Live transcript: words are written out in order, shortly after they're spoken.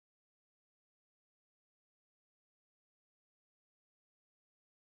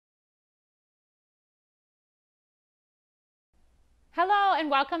Hello and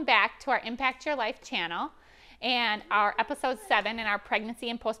welcome back to our Impact Your Life channel and our episode 7 in our pregnancy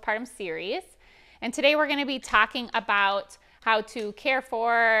and postpartum series. And today we're going to be talking about how to care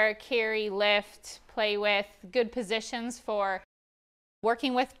for, carry, lift, play with, good positions for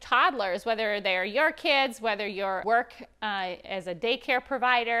working with toddlers, whether they're your kids, whether you work as a daycare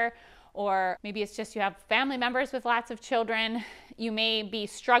provider, or maybe it's just you have family members with lots of children. You may be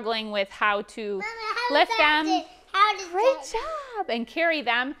struggling with how to lift them. Great job! And carry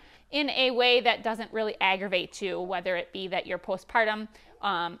them in a way that doesn't really aggravate you, whether it be that you're postpartum,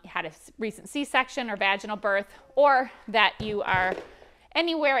 had a recent C-section or vaginal birth, or that you are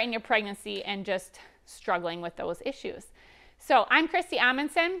anywhere in your pregnancy and just struggling with those issues. So I'm Christie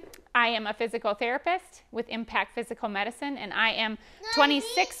Amundson. I am a physical therapist with Impact Physical Medicine, and I am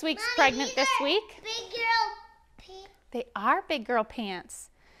 26 weeks pregnant this week. Big girl pants. They are big girl pants.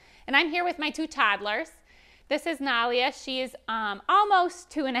 And I'm here with my two toddlers. This is Nalia. She is almost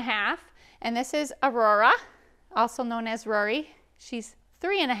 2.5. And this is Aurora, also known as Rory. She's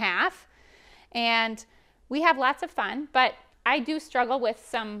 3.5. And we have lots of fun, but I do struggle with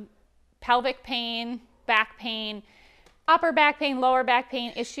some pelvic pain, back pain, upper back pain, lower back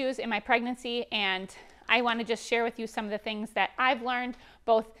pain issues in my pregnancy. And I want to just share with you some of the things that I've learned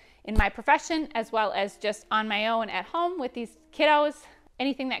both in my profession as well as just on my own at home with these kiddos,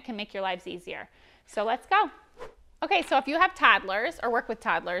 anything that can make your lives easier. So let's go. Okay, so if you have toddlers or work with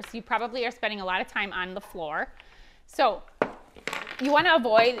toddlers, you probably are spending a lot of time on the floor. So you want to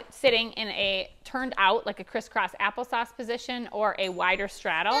avoid sitting in a turned out, like a crisscross applesauce position or a wider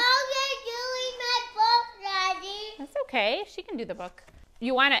straddle. No, you're doing my book, Daddy. That's okay. She can do the book.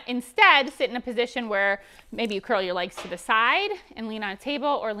 You want to instead sit in a position where maybe you curl your legs to the side and lean on a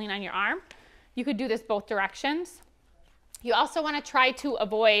table or lean on your arm. You could do this both directions. You also want to try to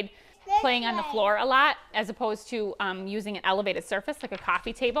avoid playing on the floor a lot as opposed to using an elevated surface like a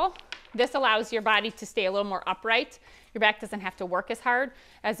coffee table. This allows your body to stay a little more upright. Your back doesn't have to work as hard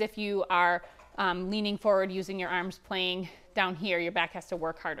as if you are leaning forward using your arms playing down here. Your back has to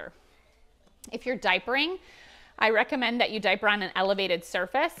work harder. If you're diapering, I recommend that you diaper on an elevated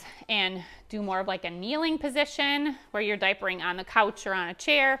surface and do more of like a kneeling position where you're diapering on the couch or on a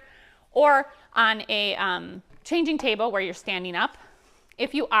chair or on a changing table where you're standing up.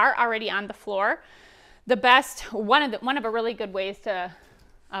 If you are already on the floor, the best, one of a really good ways to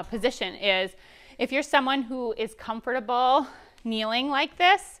position is if you're someone who is comfortable kneeling like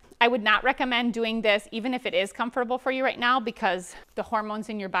this. I would not recommend doing this even if it is comfortable for you right now because the hormones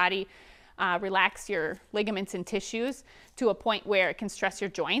in your body relax your ligaments and tissues to a point where it can stress your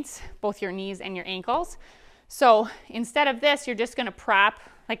joints, both your knees and your ankles. So instead of this, you're just going to prop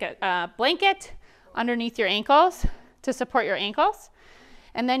like a blanket underneath your ankles to support your ankles.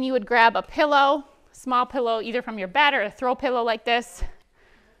 And then you would grab a pillow, small pillow, either from your bed or a throw pillow like this,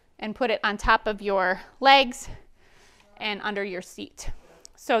 and put it on top of your legs and under your seat.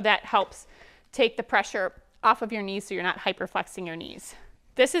 So that helps take the pressure off of your knees so you're not hyperflexing your knees.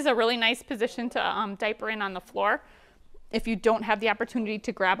 This is a really nice position to diaper in on the floor. If you don't have the opportunity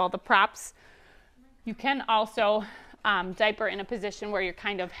to grab all the props, you can also diaper in a position where you're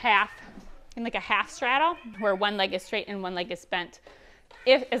kind of in like a half straddle, where one leg is straight and one leg is bent,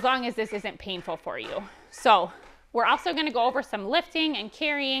 as long as this isn't painful for you. So we're also going to go over some lifting and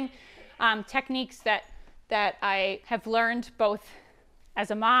carrying techniques that I have learned both as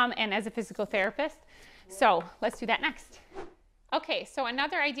a mom and as a physical therapist. So let's do that next. Okay, so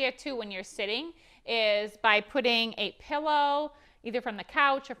another idea too when you're sitting is by putting a pillow either from the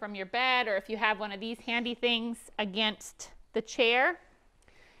couch or from your bed, or if you have one of these handy things against the chair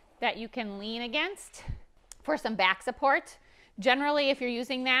that you can lean against for some back support. Generally, if you're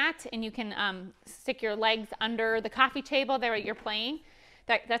using that and you can stick your legs under the coffee table there you're playing,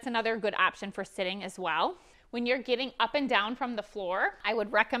 that's another good option for sitting as well. When you're getting up and down from the floor, I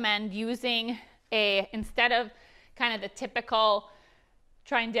would recommend using instead of kind of the typical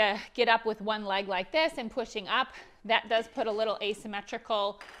trying to get up with one leg like this and pushing up, that does put a little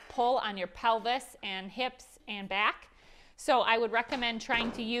asymmetrical pull on your pelvis and hips and back. So I would recommend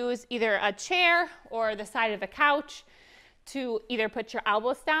trying to use either a chair or the side of the couch to either put your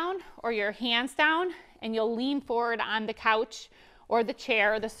elbows down or your hands down, and you'll lean forward on the couch or the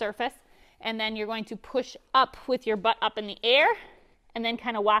chair or the surface, and then you're going to push up with your butt up in the air and then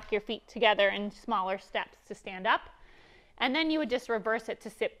kind of walk your feet together in smaller steps to stand up. And then you would just reverse it to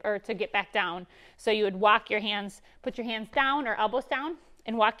sit or to get back down. So you would walk your hands, put your hands down or elbows down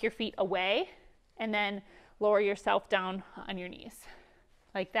and walk your feet away, and then lower yourself down on your knees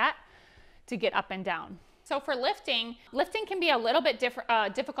like that to get up and down. So for lifting can be a little bit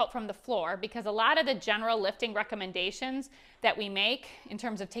difficult from the floor because a lot of the general lifting recommendations that we make in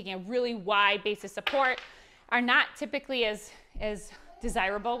terms of taking a really wide base of support are not typically as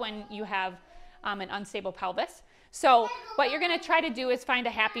desirable when you have an unstable pelvis. So what you're going to try to do is find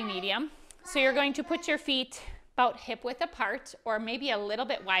a happy medium. So you're going to put your feet about hip width apart or maybe a little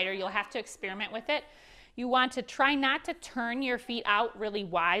bit wider. You'll have to experiment with it. You want to try not to turn your feet out really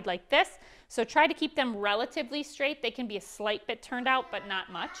wide like this. So try to keep them relatively straight. They can be a slight bit turned out, but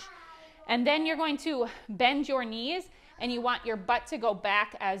not much. And then you're going to bend your knees and you want your butt to go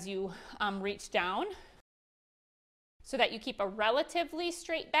back as you reach down so that you keep a relatively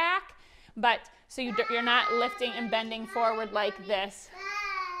straight back, but so you're not lifting and bending forward like this.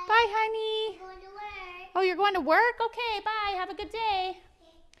 Bye, honey. I'm going to work. Oh, you're going to work? Okay, bye. Have a good day.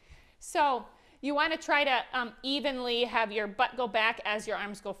 So you want to try to evenly have your butt go back as your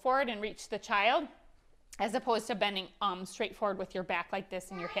arms go forward and reach the child, as opposed to bending straight forward with your back like this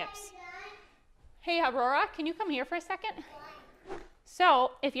and your hips. Hey, Aurora, can you come here for a second?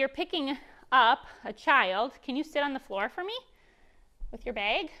 So if you're picking up a child, can you sit on the floor for me with your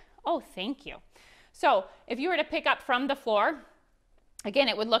bag? Oh, thank you. So if you were to pick up from the floor, again,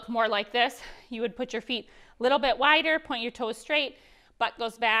 it would look more like this. You would put your feet a little bit wider, point your toes straight, butt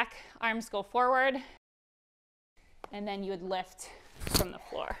goes back, arms go forward, and then you would lift from the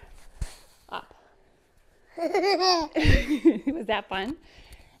floor up. Was that fun?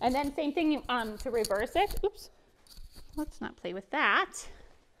 And then same thing to reverse it. Oops, let's not play with that.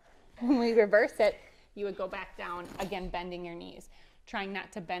 When we reverse it, you would go back down, again, bending your knees, trying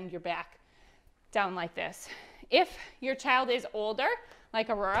not to bend your back down like this. If your child is older, like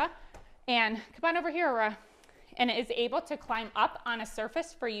Aurora, and come on over here, Aurora, and is able to climb up on a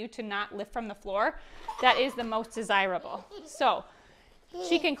surface for you to not lift from the floor, that is the most desirable. So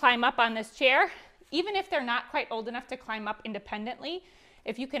she can climb up on this chair, even if they're not quite old enough to climb up independently.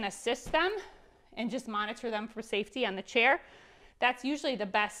 If you can assist them and just monitor them for safety on the chair, that's usually the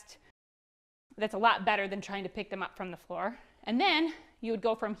best. That's a lot better than trying to pick them up from the floor. And then you would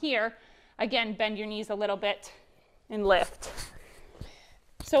go from here, again, bend your knees a little bit and lift.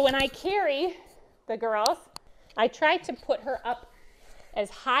 So when I carry the girls, I try to put her up as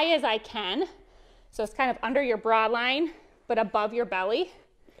high as I can. So it's kind of under your bra line, but above your belly.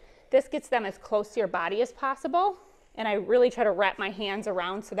 This gets them as close to your body as possible. And I really try to wrap my hands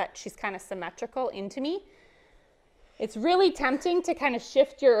around so that she's kind of symmetrical into me. It's really tempting to kind of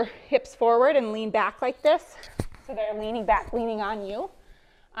shift your hips forward and lean back like this. So they're leaning back, leaning on you.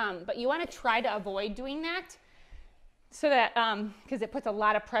 But you want to try to avoid doing that so that, because it puts a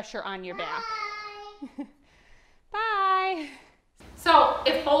lot of pressure on your back. Bye. So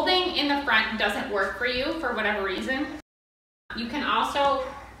if holding in the front doesn't work for you for whatever reason, you can also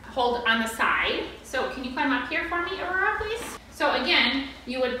hold on the side. So can you climb up here for me, Aurora, please? So again,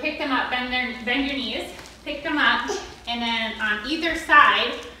 you would pick them up, bend your knees, pick them up, and then on either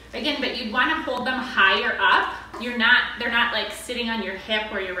side, again, but you'd want to hold them higher up. They're not like sitting on your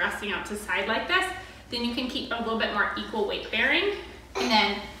hip where you're resting out to the side like this. Then you can keep a little bit more equal weight bearing. And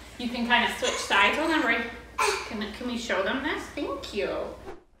then you can kind of switch sides. Hold on, Roy. Can we show them this? Thank you.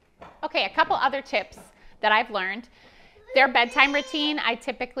 Okay, a couple other tips that I've learned. Their bedtime routine, I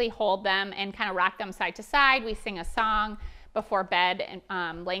typically hold them and kind of rock them side to side. We sing a song before bed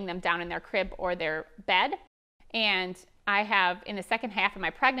and laying them down in their crib or their bed. And I have, in the second half of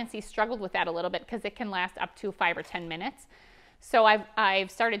my pregnancy, struggled with that a little bit because it can last up to 5 or 10 minutes. So I've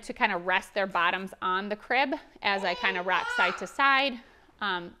started to kind of rest their bottoms on the crib as I kind of rock side to side.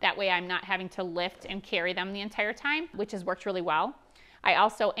 That way I'm not having to lift and carry them the entire time, which has worked really well. I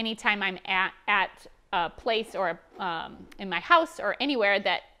also, anytime I'm at a place or in my house or anywhere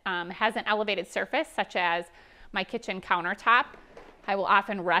that has an elevated surface, such as my kitchen countertop, I will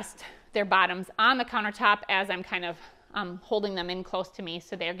often rest their bottoms on the countertop as I'm kind of holding them in close to me,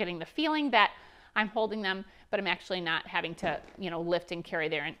 so they're getting the feeling that I'm holding them, but I'm actually not having to, lift and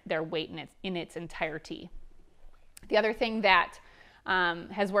carry their weight in its entirety. The other thing that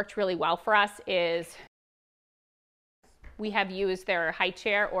has worked really well for us is we have used their high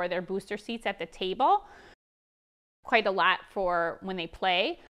chair or their booster seats at the table quite a lot for when they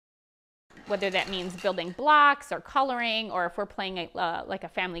play, whether that means building blocks or coloring, or if we're playing like a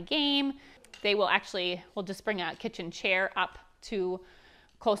family game. We'll just bring a kitchen chair up to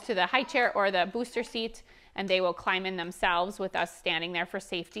close to the high chair or the booster seat, and they will climb in themselves with us standing there for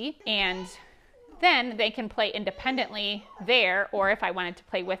safety. And then they can play independently there, or if I wanted to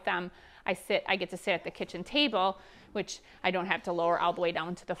play with them, I get to sit at the kitchen table, which I don't have to lower all the way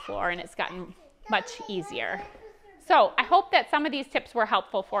down to the floor, and it's gotten much easier. So I hope that some of these tips were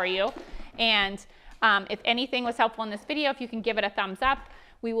helpful for you. And If anything was helpful in this video, if you can give it a thumbs up.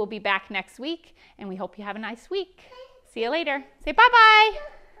 We will be back next week, and we hope you have a nice week. See you later. Say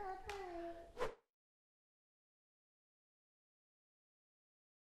bye-bye.